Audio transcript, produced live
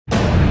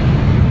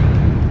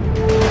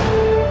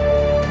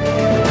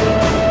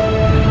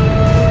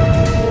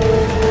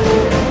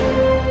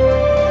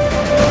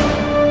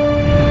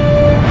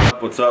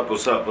up,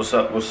 what's up, what's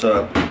up, what's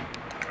up?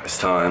 It's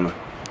time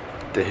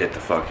to hit the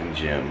fucking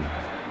gym.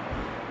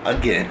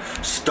 Again,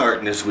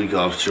 starting this week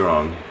off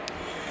strong.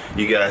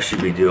 You guys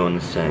should be doing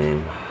the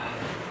same.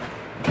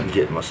 I'm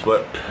getting my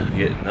sweat,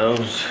 getting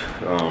those.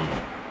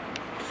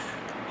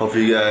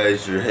 Hopefully you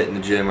guys are hitting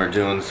the gym or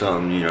doing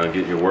something, you know,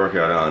 getting your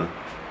workout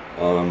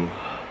on.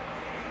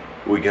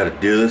 We gotta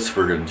do this.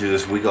 We're gonna do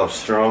this week off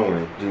strong.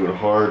 We're gonna do it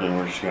hard, and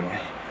we're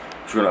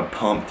gonna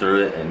pump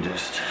through it, and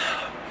just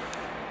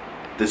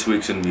this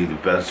week's gonna be the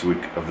best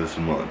week of this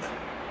month.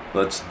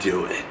 Let's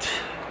do it.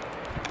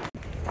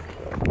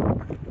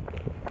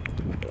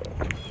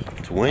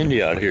 It's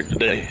windy out here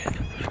today.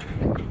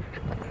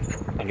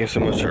 I guess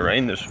it must have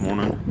rained this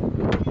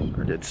morning,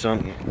 or did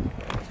something.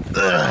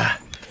 Ugh.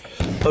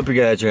 Hope you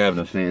guys are having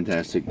a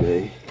fantastic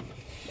day,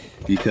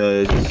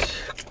 because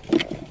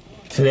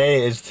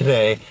today is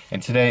today,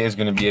 and today is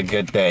going to be a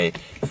good day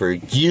for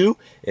you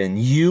and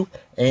you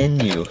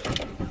and you.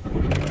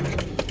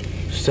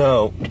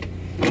 So,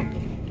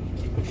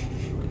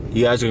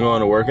 you guys are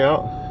going to work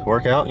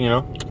out, you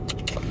know,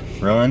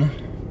 run.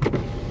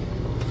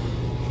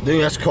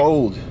 Dude, that's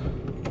cold.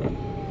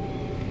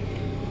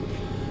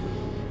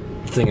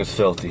 This thing is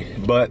filthy,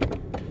 but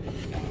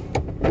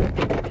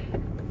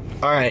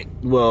all right.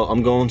 Well,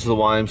 I'm going to the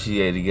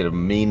YMCA to get a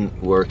mean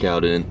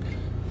workout in.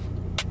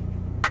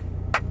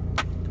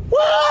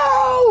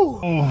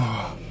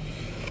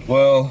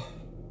 Well,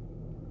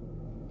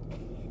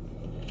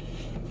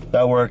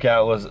 that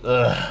workout was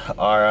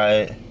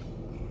alright,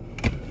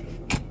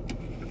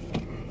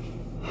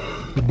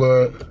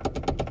 but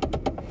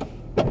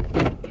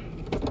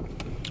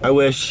I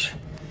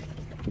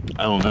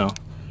don't know,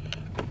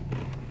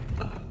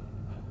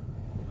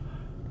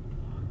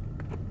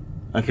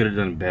 I could have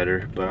done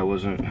better, but I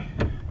wasn't.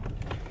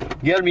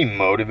 You gotta be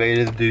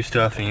motivated to do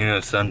stuff, and you know,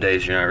 some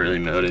days you're not really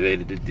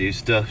motivated to do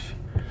stuff.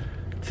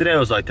 Today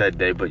was like that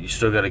day, but you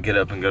still gotta get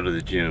up and go to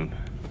the gym.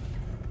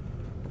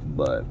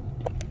 But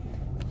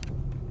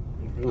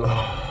I'm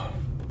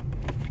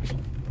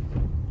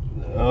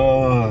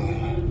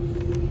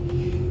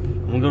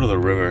gonna go to the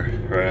river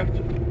raft.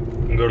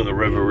 I'm gonna go to the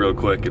river real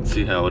quick and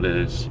see how it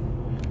is,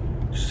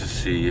 just to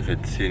see if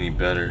it's any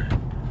better.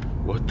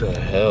 What the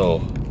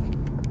hell?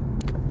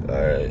 All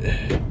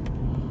right,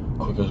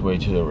 quickest way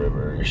to the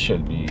river. It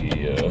should be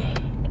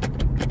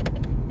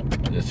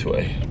this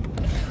way.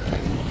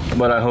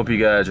 But I hope you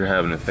guys are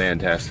having a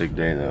fantastic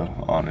day, though,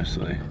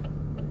 honestly.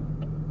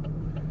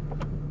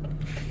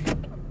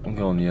 I'm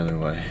going the other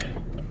way.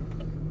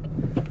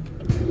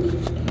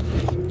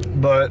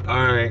 But,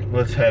 alright,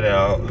 let's head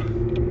out.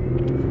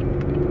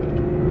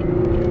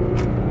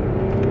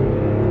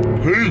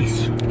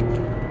 Peace!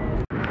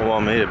 Well, I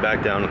made it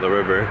back down to the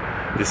river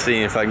to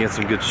see if I can get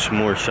some good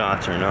more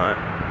shots or not.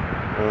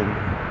 I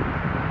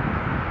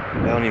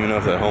don't even know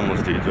if that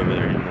homeless dude's over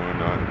there anymore or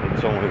not.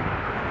 It's only...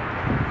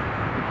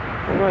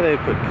 I don't know why they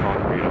put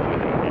concrete over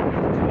down here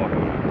to walk on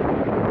it,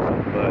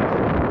 but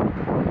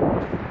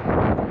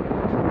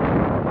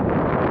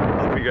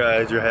hope you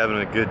guys are having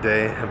a good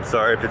day. I'm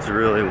sorry if it's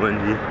really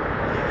windy,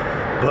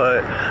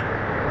 but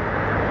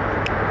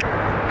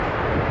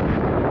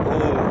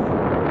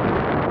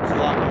it's a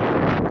lot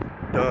more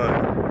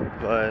done.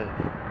 But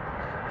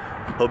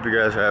hope you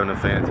guys are having a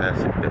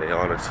fantastic day,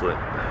 honestly.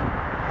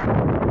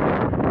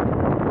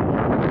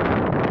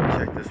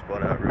 Check this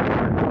spot out real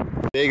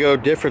quick. Big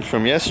old difference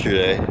from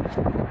yesterday.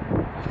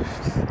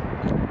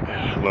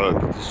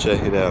 Look, just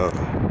check it out.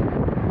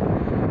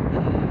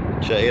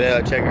 Check it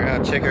out, check her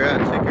out, check her out,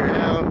 check her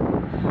out.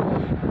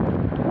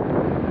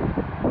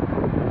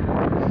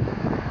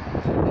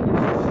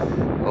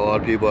 A lot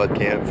of people at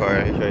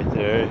campfires right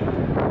there.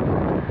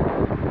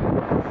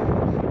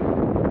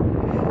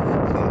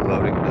 It's not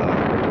loading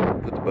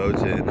dock. Put the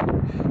boats in.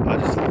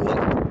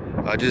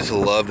 I just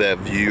love that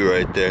view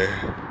right there.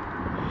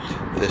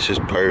 That's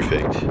just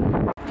perfect.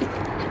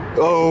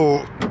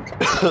 Oh!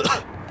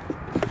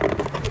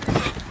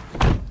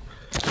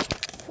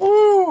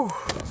 Woo!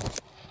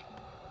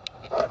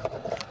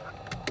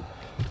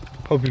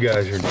 Hope you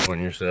guys are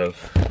enjoying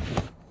yourself.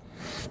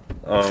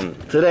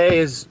 Today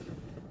is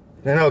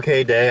an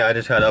okay day. I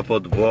just had to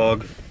upload the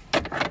vlog.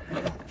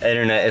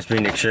 Internet is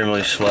being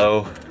extremely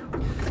slow,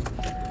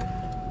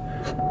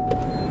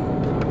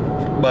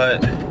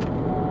 but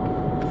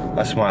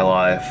that's my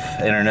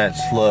life.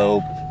 Internet's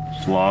slow,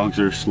 vlogs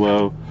are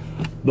slow,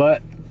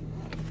 but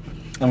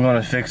I'm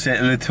gonna fix it.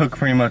 And it took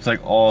pretty much like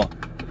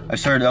I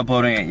started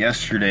uploading it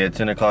yesterday at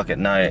 10 o'clock at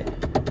night.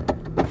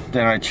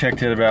 Then I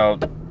checked it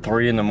about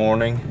 3 in the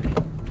morning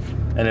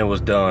and it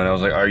was done. I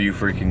was like, are you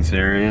freaking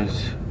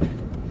serious?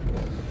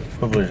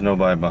 Hope there's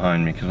nobody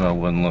behind me because I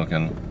wasn't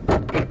looking.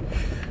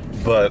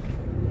 But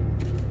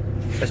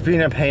it's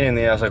being a pain in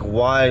the ass. Like,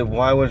 why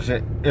was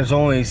it? It's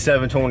only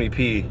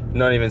 720p,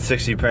 not even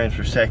 60 frames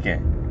per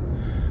second.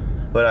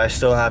 But I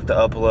still have to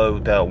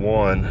upload that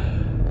one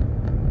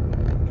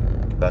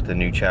about the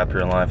new chapter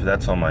in life.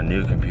 That's on my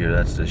new computer.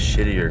 That's the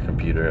shittier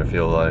computer, I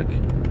feel like.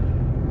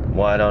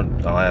 Why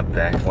don't I have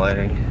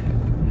backlighting?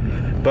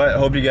 But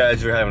hope you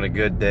guys are having a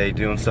good day,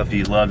 doing stuff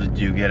you love to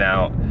do. Get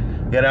out.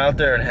 Get out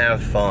there and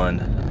have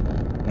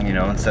fun, you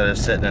know, instead of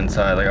sitting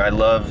inside. Like, I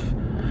love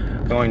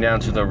going down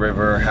to the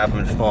river,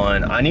 having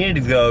fun. I needed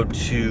to go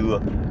to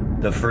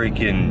the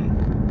freaking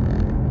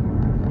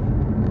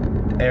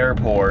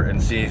airport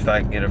and see if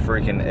I can get a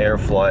freaking air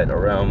flight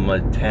around my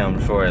town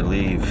before I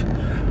leave.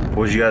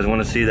 Would you guys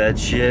want to see that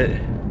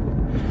shit?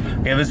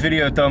 Give this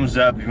video a thumbs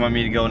up if you want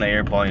me to go in an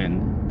airplane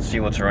and see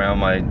what's around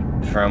my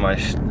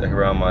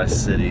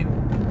city.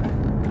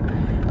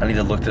 I need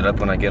to look it up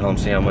when I get home,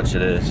 see how much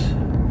it is.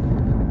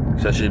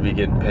 So I should be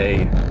getting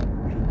paid,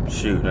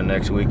 shoot, in the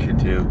next week or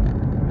two.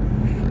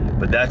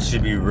 But that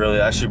should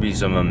be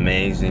some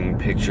amazing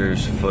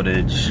pictures,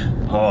 footage.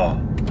 Oh,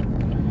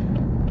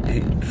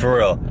 for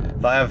real.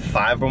 If I have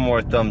 5 or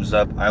more thumbs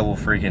up, I will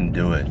freaking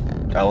do it.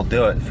 I will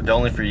do it,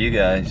 only for you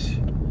guys.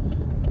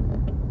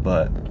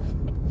 But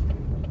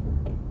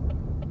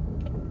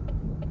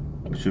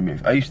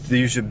I used to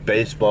use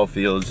baseball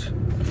fields,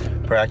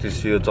 practice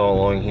fields all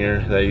along here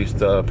that I used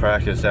to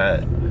practice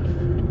at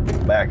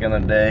back in the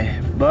day.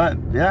 But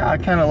yeah, I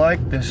kind of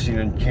like this,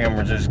 you know,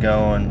 camera just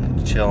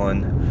going,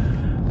 chilling.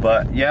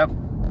 But yep,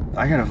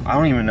 I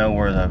don't even know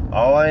where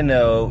all I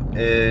know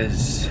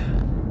is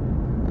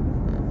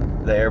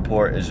the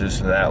airport is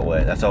just that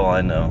way. That's all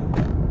I know.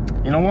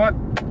 You know what?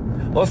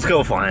 Let's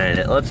go find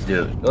it. Let's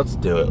do it. Let's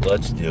do it.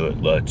 Let's do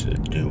it. Let's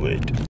do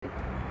it.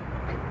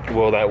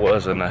 Well, that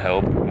wasn't a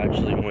help. I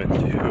actually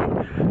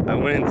I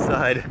went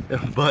inside,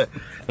 but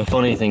the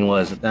funny thing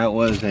was that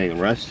was a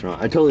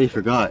restaurant. I totally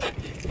forgot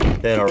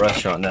they had a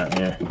restaurant down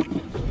here.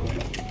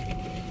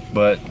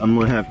 But I'm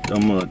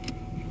gonna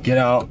get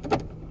out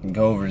and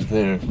go over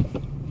there.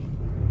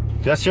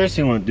 I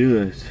seriously want to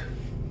do this.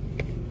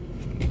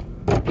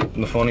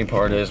 The funny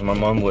part is my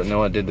mom wouldn't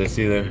know I did this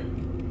either.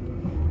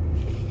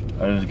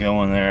 I just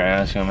go in there,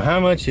 ask them how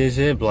much is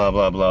it, blah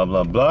blah blah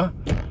blah blah.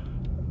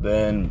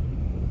 Then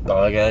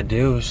all I gotta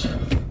do is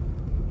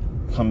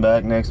come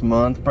back next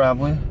month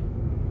probably,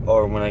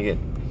 or when I get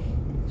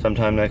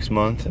sometime next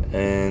month,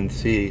 and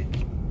see.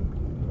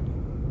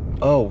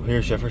 Oh,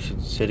 here's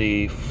Jefferson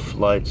City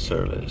flight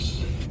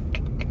service.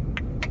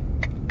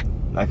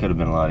 That could have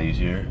been a lot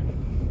easier.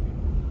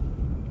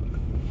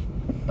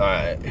 All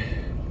right.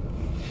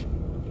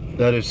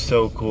 That is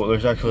so cool.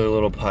 There's actually a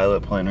little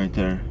pilot plane right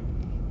there.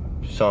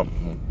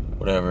 Something,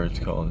 whatever it's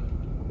called.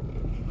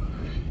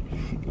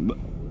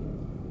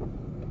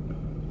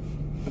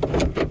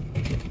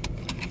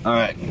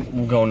 Alright,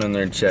 I'm going in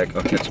there and check.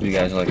 I'll catch you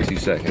guys in like 2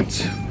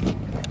 seconds.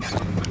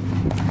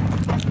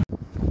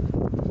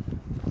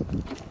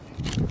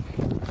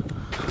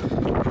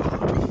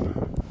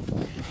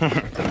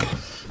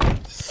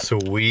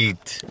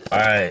 Sweet.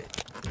 Alright.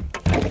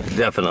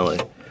 Definitely.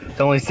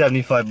 It's only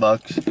 75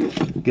 bucks.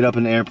 Get up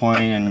in the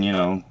airplane and, you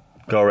know,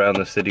 go around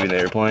the city with the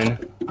airplane.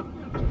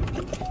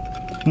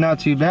 Not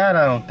too bad,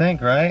 I don't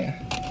think, right?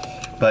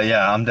 But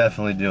yeah, I'm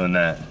definitely doing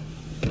that.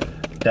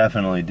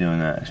 Definitely doing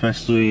that,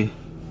 especially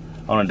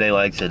on a day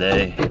like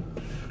today.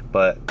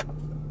 But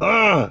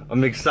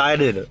I'm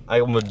excited.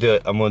 I'm gonna do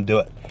it. I'm gonna do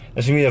it.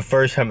 This is gonna be the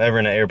first time ever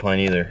in an airplane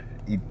either,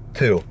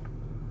 too.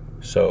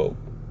 So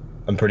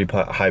I'm pretty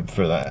hyped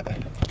for that.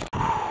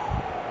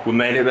 We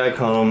made it back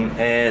home,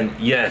 and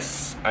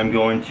yes, I'm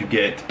gonna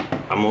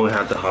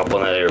have to hop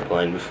on that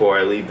airplane before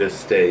I leave this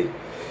state.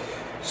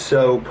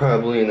 So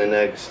probably in the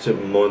next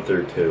month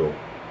or 2.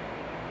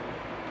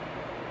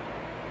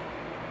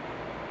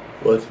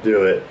 Let's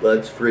do it.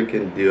 Let's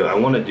freaking do it. I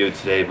want to do it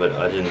today, but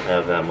I didn't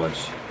have that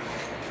much.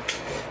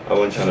 I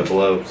wasn't trying to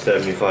blow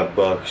 75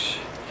 bucks.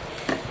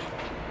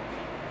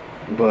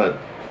 But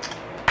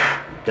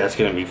that's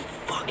gonna be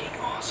fucking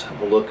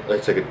awesome. Look,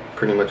 it's like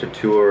pretty much a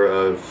tour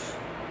of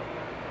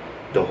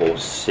the whole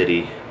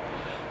city.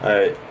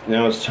 Alright,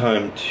 now it's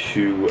time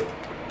to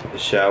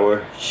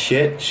shower.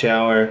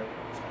 Shower,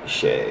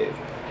 shave.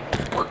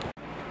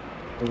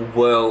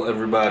 Well,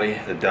 everybody,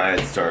 the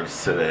diet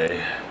starts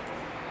today.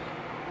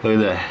 Look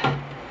at that.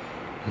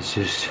 It's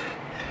just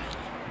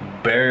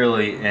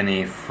barely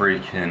any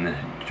freaking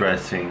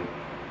dressing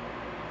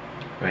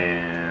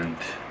and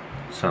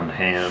some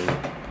ham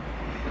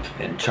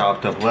and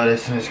chopped up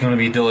lettuce, and it's gonna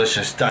be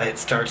delicious. Diet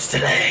starts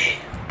today.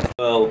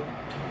 Well,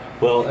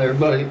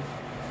 everybody,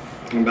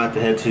 I'm about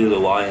to head to the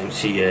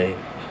YMCA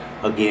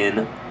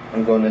again.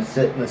 I'm going to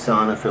sit in the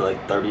sauna for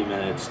like 30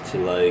 minutes to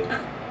like,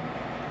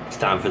 it's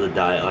time for the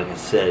diet. Like I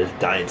said,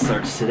 diet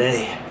starts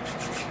today.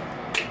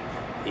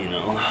 You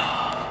know,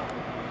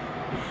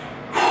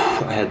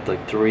 I had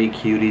like 3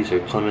 cuties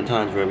or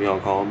clementines, whatever y'all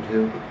call them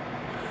too.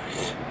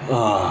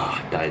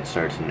 Diet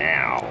starts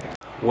now.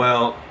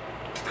 Well,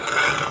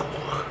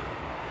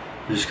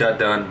 just got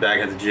done back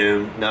at the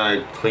gym. Now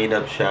I cleaned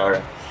up,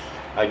 showered.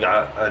 I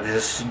got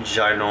this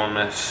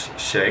ginormous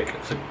shake.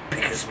 It's as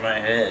big as my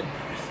head.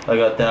 I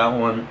got that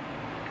one.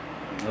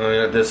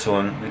 I got this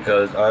one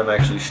because I'm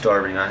actually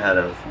starving. I had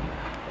a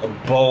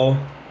bowl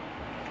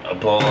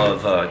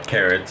of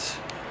carrots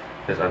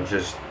because I'm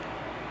just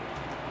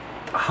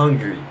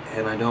hungry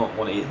and I don't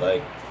want to eat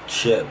like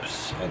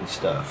chips and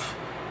stuff.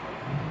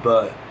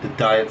 But the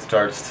diet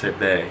starts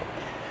today.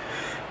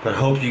 But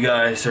hope you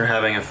guys are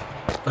having a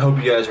I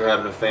hope you guys are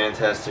having a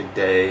fantastic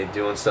day,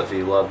 doing stuff that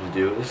you love to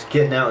do. Just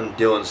getting out and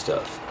doing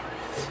stuff.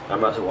 I'm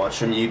about to watch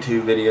some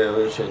YouTube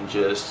videos and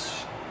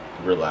just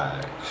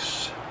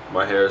relax.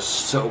 My hair is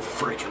so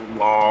freaking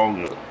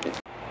long.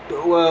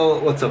 Well,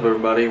 what's up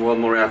everybody? One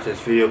more after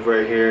this video up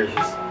right here.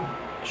 Just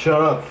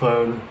shut up,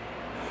 phone.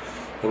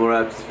 One more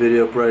after this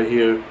video up right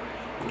here.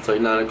 It's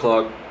like 9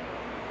 o'clock.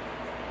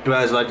 If you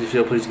guys like this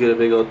video, please give it a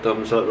big old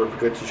thumbs up. Don't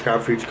forget to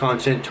subscribe for future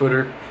content.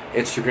 Twitter,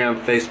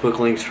 Instagram, Facebook,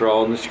 links are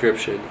all in the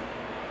description.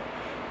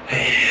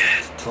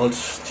 So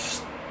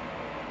it's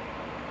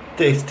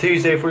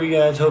Tuesday for you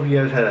guys. Hope you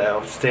guys had an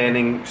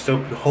outstanding. So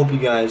hope you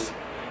guys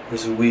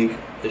this week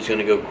is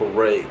gonna go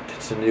great.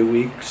 It's a new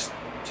week.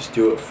 Just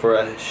do it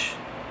fresh.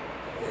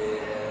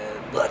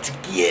 And let's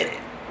get it.